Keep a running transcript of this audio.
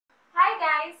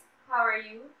guys! How are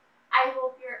you? I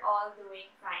hope you're all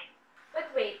doing fine. But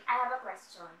wait, I have a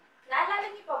question. Naalala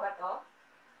niyo pa ba to?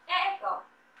 Eto.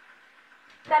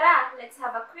 Tara, let's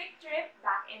have a quick trip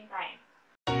back in time.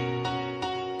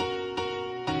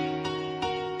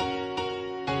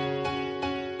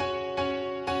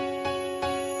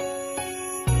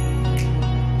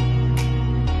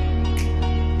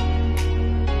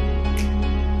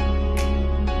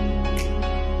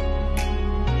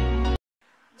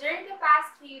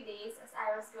 As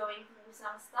I was going through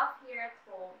some stuff here at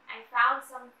home, I found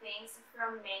some things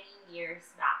from many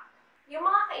years back. Yung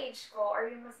mga ka-age ko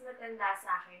or yung mas matanda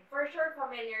sa akin, for sure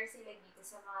familiar sila dito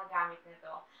sa mga gamit na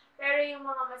to. Pero yung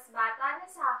mga mas bata na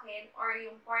sa akin or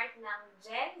yung part ng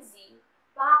Gen Z,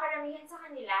 baka karamihan sa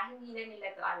kanila, hindi na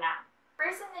nila to alam.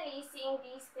 Personally, seeing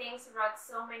these things brought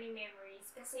so many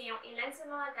memories kasi yung ilan sa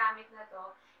mga gamit na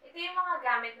to, ito yung mga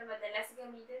gamit na madalas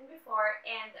gamitin before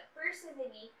and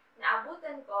personally,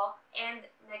 naabutan ko and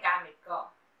nagamit ko.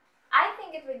 I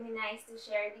think it would be nice to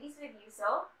share these with you,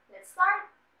 so let's start!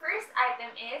 First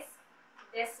item is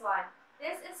this one.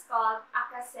 This is called a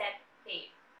cassette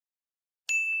tape.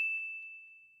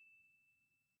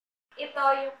 Ito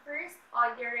yung first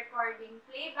audio recording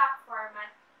playback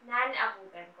format na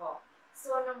naabutan ko.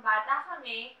 So, nung bata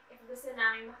kami, if gusto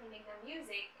namin makinig ng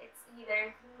music, it's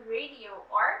either through radio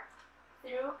or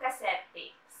through cassette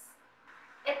tapes.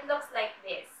 It looks like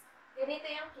this. Ganito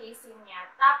yung casing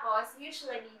niya. Tapos,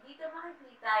 usually, dito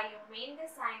makikita yung main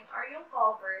design or yung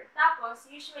cover. Tapos,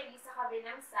 usually, sa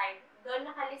kabilang side, doon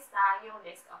nakalista yung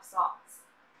list of songs.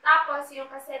 Tapos, yung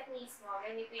cassette mismo,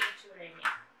 ganito yung itsura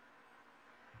niya.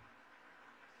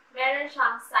 Meron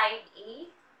siyang side A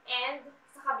and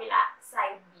sa kabila,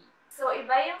 side B. So,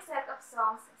 iba yung set of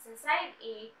songs sa side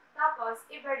A, tapos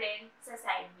iba rin sa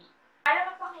side B. Para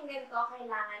mapakinggan to,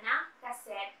 kailangan ng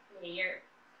cassette player.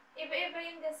 Iba-iba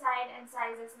yung design and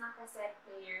sizes ng cassette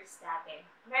players dati.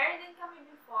 Meron din kami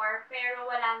before, pero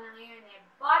wala na ngayon eh.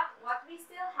 But what we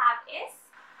still have is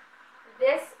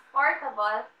this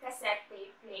portable cassette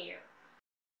tape player.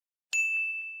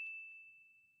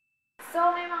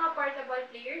 So, may mga portable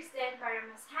players din para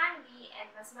mas handy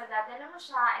and mas madadala mo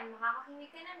siya and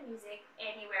makakakinig ka ng music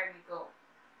anywhere you go.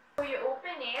 So, you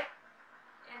open it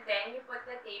and then you put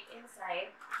the tape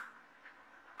inside.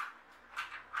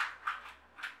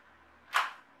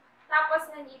 Tapos,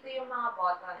 nandito yung mga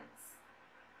buttons.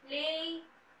 Play,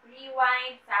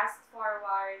 rewind, fast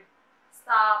forward,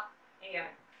 stop,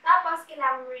 ayun. Tapos,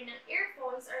 kailangan mo rin ng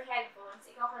earphones or headphones,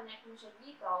 i-connect mo siya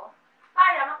dito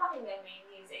para mapakinggan mo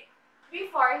yung music.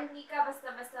 Before, hindi ka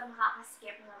basta-basta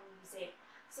makakaskip ng music.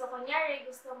 So, kunyari,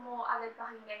 gusto mo agad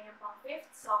pakinggan yung pang 5th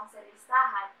song sa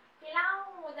listahan, kailangan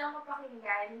mo munang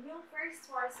mapakinggan yung first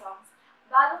 4 songs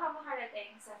bago ka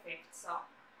makarating sa 5th song.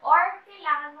 Or,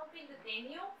 kailangan mo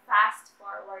pindutin yung fast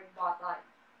forward button.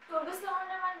 Kung gusto mo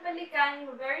naman balikan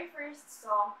yung very first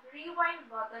song, rewind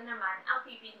button naman ang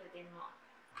pipindutin mo.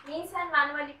 Minsan,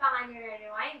 manually pa nga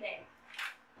nire-rewind eh.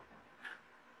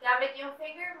 Gamit yung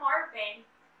finger mo or pen,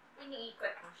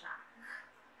 iniikot mo siya.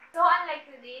 So, unlike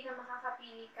today na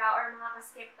makakapili ka or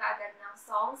makakaskip ka agad ng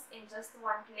songs in just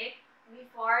one click,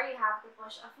 before you have to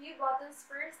push a few buttons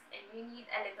first and you need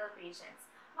a little patience.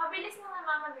 Mabilis na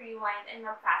naman mag-rewind and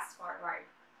mag-fast forward.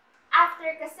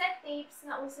 After cassette tapes,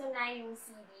 nauso na yung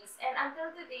CDs and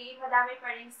until today, madami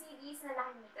pa rin CDs na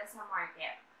nakikita sa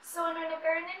market. So, nung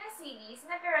nagkaroon na ng CDs,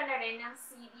 nagkaroon na rin ng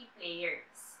CD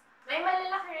players. May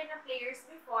malalaki rin na players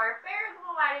before, pero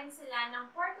gumawa rin sila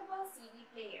ng portable CD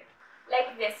player.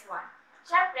 Like this one.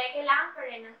 Siyempre, kailangan pa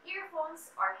rin ng earphones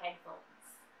or headphones.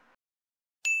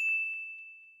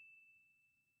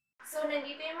 So,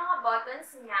 nandito yung mga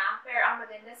buttons niya, pero ang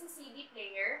maganda sa CD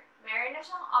player, meron na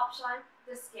siyang option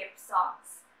to skip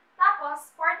songs.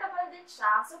 Tapos, portable din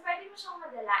siya, so pwede mo siyang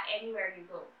madala anywhere you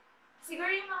go.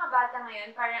 Siguro yung mga bata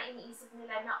ngayon, parang iniisip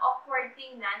nila na awkward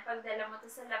tingnan pag dala mo to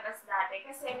sa labas dati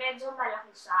kasi medyo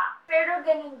malaki siya. Pero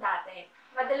ganun dati.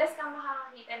 Madalas kang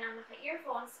makakakita ng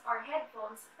naka-earphones or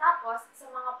headphones tapos sa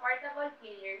mga portable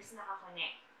players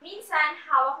nakakonect. Minsan,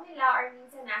 hawak nila or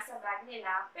minsan nasa bag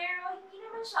nila pero hindi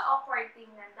naman siya awkward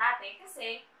tingnan dati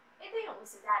kasi ito yung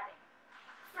uso dati.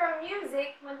 From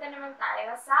music, punta naman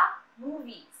tayo sa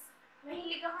movies.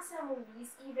 Mahilig ako sa movies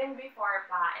even before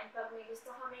pa. And pag may gusto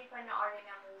kami panoorin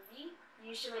ng movie,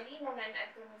 usually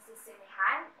nanonood kami sa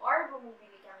sinehan or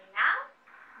bumibili kami ng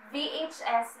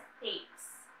VHS tapes.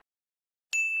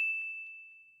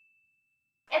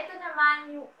 Ito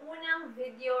naman yung unang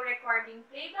video recording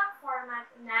playback format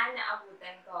na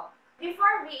naabutan ko.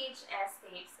 Before VHS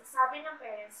tapes, sabi ng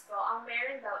parents ko, ang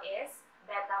meron daw is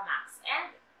Betamax.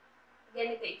 And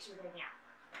ganito itsura niya.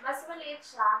 Mas maliit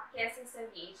siya kesa sa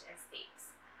VHS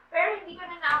tapes. Pero hindi ko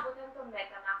na naabutan itong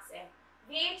Betamax eh.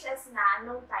 VHS na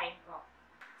nung time ko.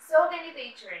 So, ganito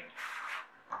yung journey.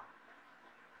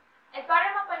 At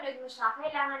para mapanood mo siya,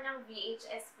 kailangan ng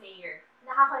VHS player.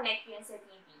 Nakakonect yun sa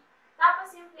TV.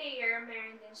 Tapos yung player,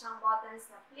 meron din siyang buttons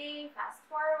na play, fast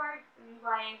forward,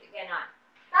 rewind, ganon.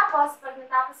 Tapos, pag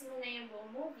natapos mo na yung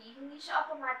buong movie, hindi siya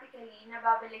automatically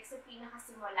nababalik sa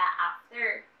pinakasimula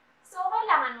after. So,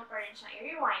 kailangan mo pa rin siyang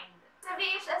i-rewind. Sa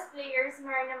VHS players,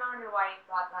 meron namang rewind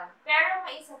button, pero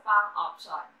may isa pang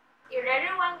option.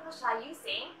 I-rewind mo siya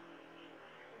using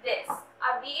this, a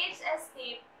VHS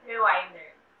tape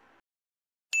rewinder.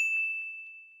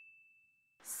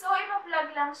 So,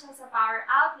 ipa-plug lang siya sa power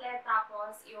outlet,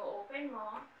 tapos i-open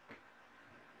mo.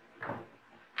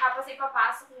 Tapos,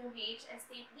 ipapasok yung VHS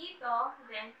tape dito,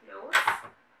 then close.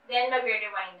 Then,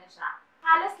 mag-rewind na siya.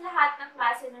 Halos lahat ng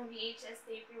klase ng VHS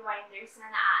tape rewinders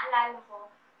na naaalala ko,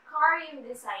 car yung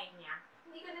design niya.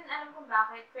 Hindi ko din alam kung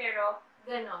bakit, pero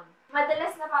ganon.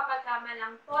 Madalas napapagkama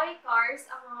lang toy cars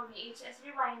ang mga VHS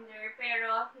rewinder,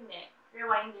 pero hindi.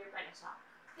 Rewinder pala siya.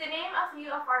 To name a few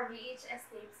of our VHS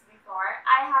tapes before,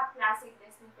 I have classic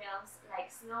Disney films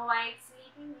like Snow White,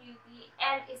 Sleeping Beauty,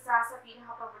 and isa sa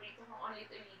pinaka-paborito kong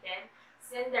ulit-ulitin,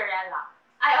 Cinderella.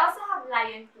 I also have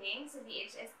Lion King, sa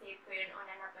VHS tape ko yun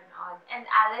una napanood, and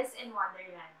Alice in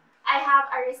Wonderland. I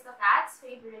have Aristocats,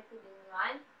 favorite ko din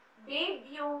yun. Babe,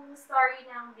 yung story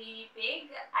ng Baby Pig,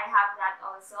 I have that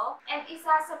also. And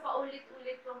isa sa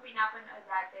paulit-ulit kong pinapanood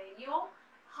dati, yung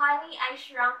Honey, I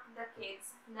Shrunk the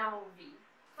Kids na movie.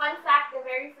 Fun fact, the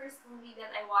very first movie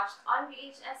that I watched on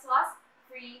VHS was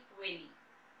Free Willy.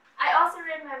 I also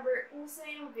remember uso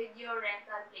yung video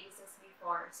rental places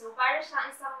before. So, para siyang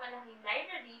isang malaking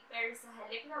library, pero sa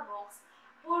halip na books,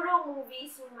 puro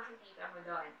movies yung makikita mo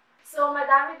doon. So,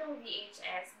 madami tong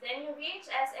VHS. Then, yung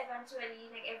VHS,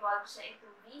 eventually, nag-evolve siya into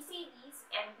VCDs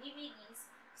and DVDs.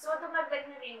 So, dumagdag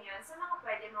na rin yun sa mga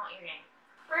pwede mong i-rent.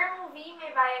 Per movie, may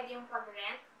bayad yung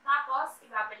pag-rent, tapos,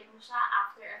 ibabalik mo siya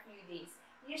after a few days.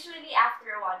 Usually,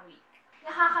 after 1 week.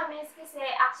 Nakakamiss kasi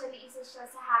actually isa siya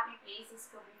sa happy places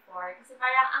ko before. Kasi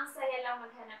parang ang saya lang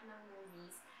maghanap ng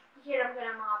movies. Hihiram ka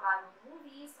ng mga bagong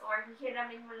movies or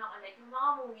hihiramin mo lang ulit yung mga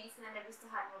movies na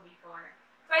nagustuhan mo before.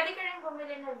 Pwede ka rin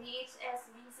bumili ng VHS,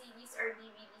 VCDs, or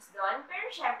DVDs doon, pero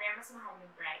syempre, mas mahal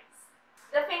yung price.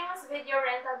 The famous video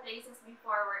rental places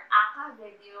before were Aka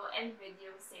Video and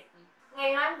Video City.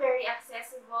 Ngayon, very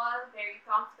accessible, very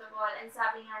comfortable, and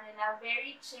sabi nga nila,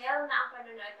 very chill na ang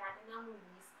panonood natin ng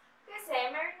movies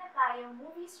kasi meron na tayong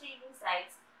movie streaming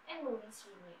sites and movie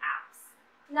streaming apps.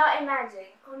 Now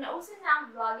imagine, kung nauso na ang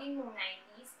vlogging noong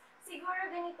 90s,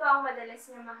 siguro ganito ang madalas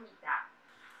niyo makita.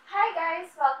 Hi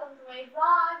guys! Welcome to my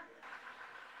vlog!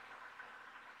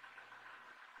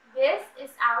 This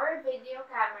is our video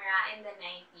camera in the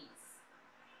 90s.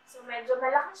 So medyo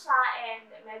malaki siya and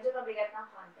medyo mabigat ng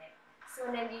konti. So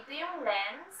nandito yung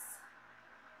lens,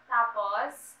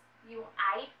 tapos yung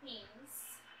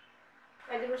eyepiece,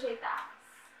 pwede mo siya itaas.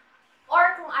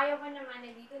 Or kung ayaw mo naman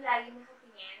na dito lagi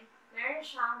nakatingin, meron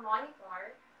siyang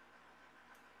monitor.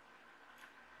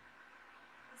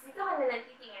 Tapos dito ka nalang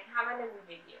titingin habang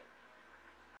nag-video.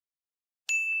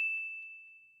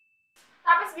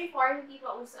 Tapos before, hindi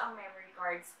pa uso ang memory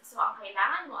cards. So ang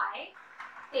kailangan mo ay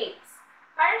tapes.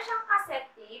 Para siyang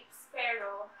cassette tapes,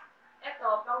 pero ito,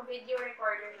 pang video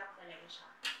recorder lang talaga siya.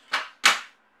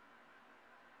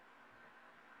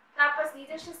 Tapos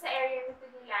dito siya sa area na ito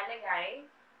nilalagay.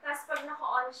 Tapos pag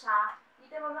naka-on siya,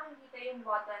 dito mo makikita yung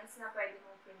buttons na pwede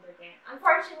mong pindutin.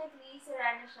 Unfortunately,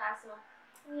 sira na siya, so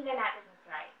hindi na natin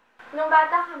na-try. Nung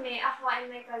bata kami, ako and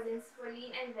my cousins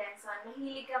Pauline and Benson,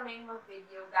 mahilig kaming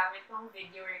mag-video gamit tong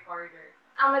video recorder.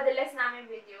 Ang madalas namin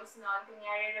videos noon,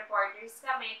 kunyari reporters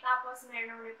kami, tapos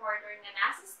meron reporter na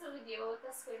nasa studio,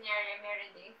 tapos kunyari meron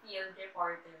din field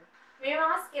reporter. May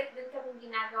mga skit din kaming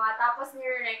ginagawa, tapos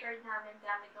nire-record namin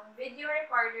gamit tong video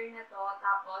recorder na to,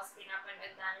 tapos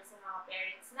pinapanood namin sa mga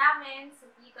parents namin, sa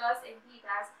titos and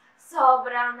titas.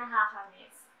 Sobrang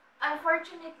nakakamiss.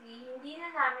 Unfortunately, hindi na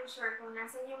namin sure kung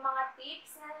nasan yung mga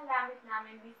tapes na nagamit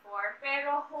namin before,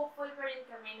 pero hopeful pa rin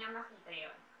kami na makita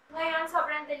yon. Ngayon,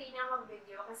 sobrang dali na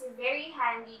mag-video kasi very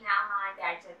handy na ang mga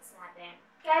gadgets natin.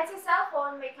 Kahit sa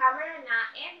cellphone, may camera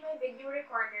na and may video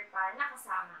recorder pa na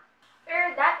kasama.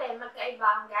 Pero dati, magkaiba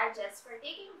ang gadgets for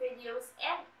taking videos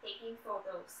and taking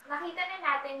photos. Nakita na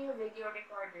natin yung video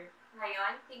recorder.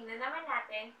 Ngayon, tingnan naman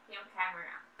natin yung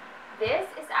camera. This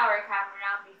is our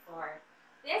camera before.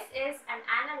 This is an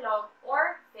analog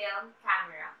or film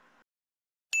camera.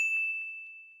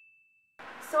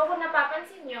 So, kung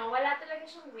napapansin nyo, wala talaga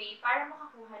siyang way para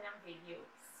makakuha ng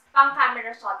videos.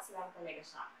 Pang-camera shots lang talaga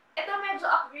siya. Ito medyo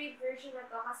upgrade version na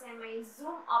to kasi may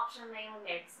zoom option na yung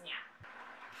lens niya.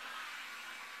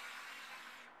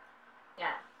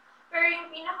 Yan. Pero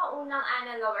yung pinakaunang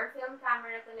analog or film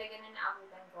camera talaga na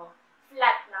naabutan ko,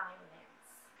 flat lang yung lens.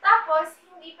 Tapos,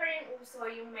 hindi pa rin uso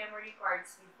yung memory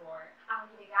cards before. Ang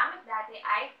ginagamit dati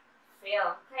ay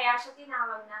film. Kaya siya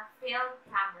tinawag na film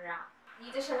camera.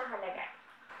 Dito siya nakalagay.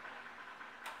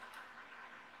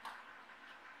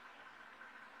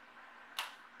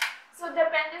 So,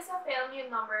 depende sa film yung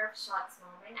number of shots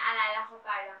mo. May naalala ko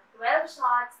parang 12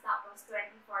 shots, tapos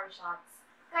 24 shots.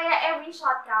 Kaya every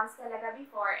shot counts talaga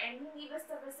before and hindi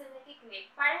basta-basta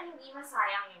nakiklik para hindi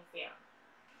masayang yung film.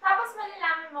 Tapos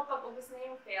malalaman mo pag ubos na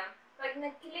yung film, pag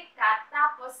nag-click ka,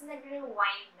 tapos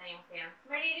nag-rewind na yung film.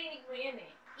 Maririnig mo yun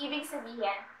eh. Ibig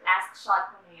sabihin, last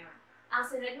shot mo na yun. Ang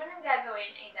sunod mo nang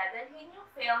gagawin ay dadalhin yung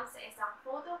film sa isang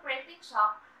photo printing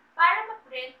shop para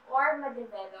ma-print or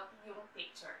ma-develop yung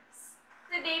pictures.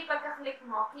 Today, pagka-click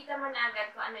mo, kita mo na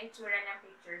agad kung ano yung itsura ng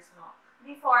pictures mo.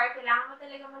 Before, kailangan mo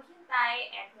talaga maghintay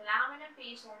and kailangan mo ng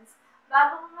patience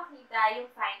bago mo makita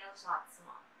yung final shots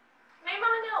mo. May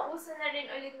mga nauuso na rin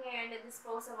ulit ngayon na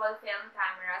disposable film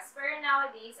cameras, pero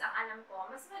nowadays, ang alam ko,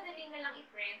 mas madali na lang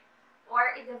i-print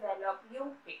or i-develop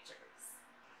yung pictures.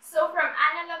 So, from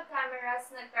analog cameras,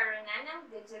 nagkaroon na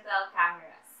ng digital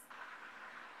cameras.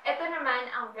 Ito naman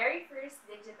ang very first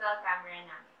digital camera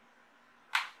namin.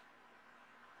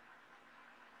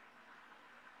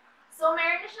 So,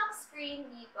 meron na siyang screen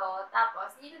dito,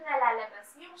 tapos dito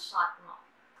nalalabas yung shot mo.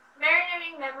 Meron na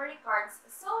ring memory cards,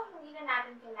 so hindi na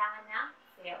natin kailangan ng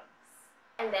films.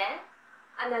 And then,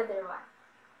 another one.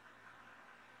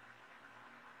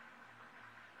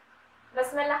 Mas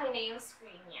malaki na yung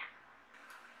screen niya.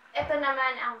 Ito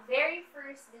naman ang very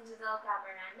first digital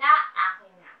camera na akin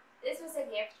na. This was a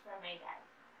gift from my dad.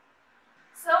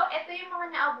 So, ito yung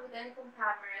mga naabutan kong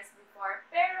cameras before,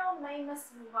 pero may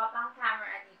mas luwa pang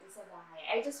camera dito sa bahay.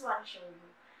 I just want to show you.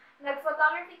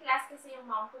 Nag-photography class kasi yung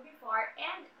mom ko before,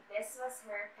 and this was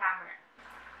her camera.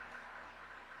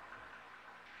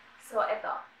 So,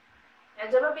 ito.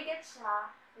 Medyo mabigat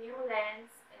siya, yung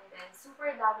lens, and then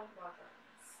super daming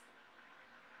buttons.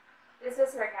 This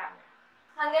was her camera.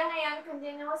 Hanggang ngayon,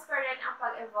 continuous pa rin ang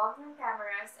pag-evolve ng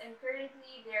cameras, and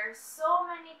currently, there are so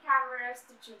many cameras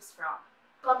to choose from.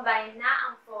 Combined na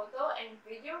ang photo and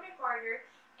video recorder,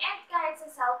 and kahit sa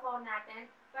cellphone natin,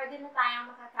 pwede na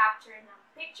tayong makakapture ng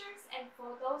pictures and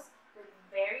photos with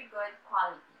very good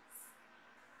qualities.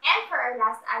 And for our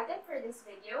last item for this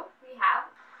video, we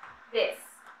have this.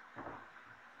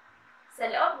 Sa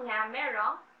loob niya,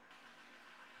 merong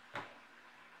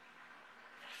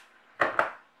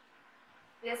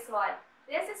this one.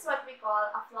 This is what we call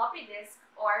a floppy disk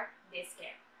or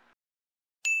diskette.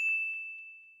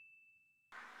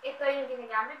 Ito yung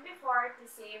ginagamit before to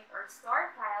save or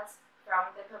store files from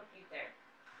the computer.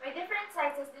 May different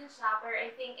sizes din siya, pero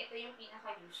I think ito yung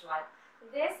pinaka-usual.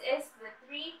 This is the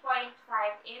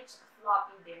 3.5-inch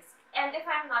floppy disk. And if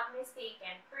I'm not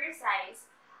mistaken, per size,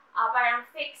 parang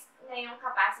fixed na yung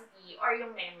capacity or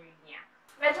yung memory niya.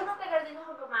 Medyo matagal din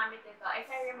ako gumamit ito. If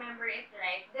I remember it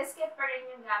right, diskette pa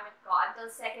rin yung gamit ko until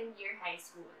second year high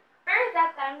school. Pero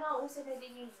that time, nauuso na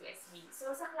din yung USB. So,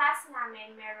 sa class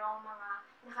namin, merong mga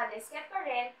naka-diskette pa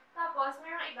rin, tapos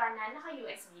merong iba na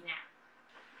naka-USB na.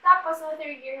 Tapos, no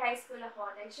third year high school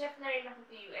ako, nag-shift na rin ako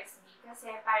to USB kasi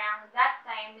parang that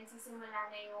time, nagsisimula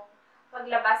na yung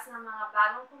paglabas ng mga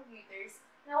bagong computers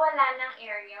na wala ng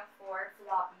area for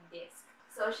floppy disk.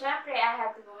 So, syempre, I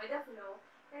had to go with the flow.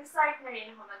 Nag-start na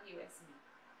rin ako mag-USB.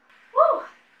 Woo!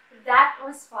 That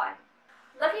was fun!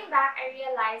 Looking back, I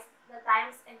realized the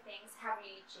times and things have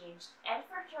really changed. And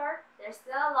for sure, there's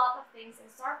still a lot of things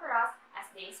in store for us as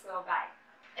days go by.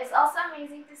 It's also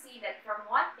amazing to see that from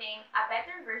one thing, a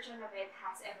better version of it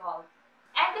has evolved.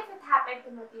 And if it happened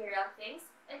to material things,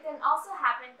 it can also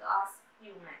happen to us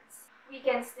humans. We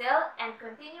can still and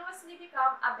continuously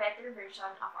become a better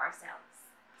version of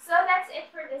ourselves. So that's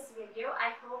it for this video.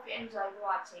 I hope you enjoyed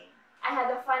watching. I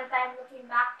had a fun time looking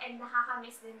back and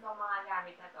nakakamiss din tong mga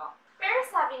gamit na to. Pero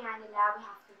sabi nga nila, we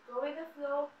have to go with the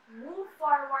flow, move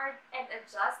forward, and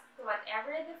adjust to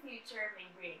whatever the future may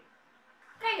bring.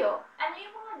 Kayo, ano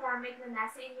yung mga gamit na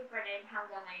nasa inyo pa rin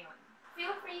hanggang ngayon?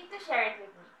 Feel free to share it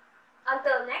with me.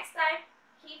 Until next time,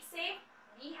 keep safe,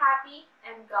 be happy,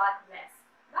 and God bless.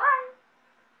 Bye!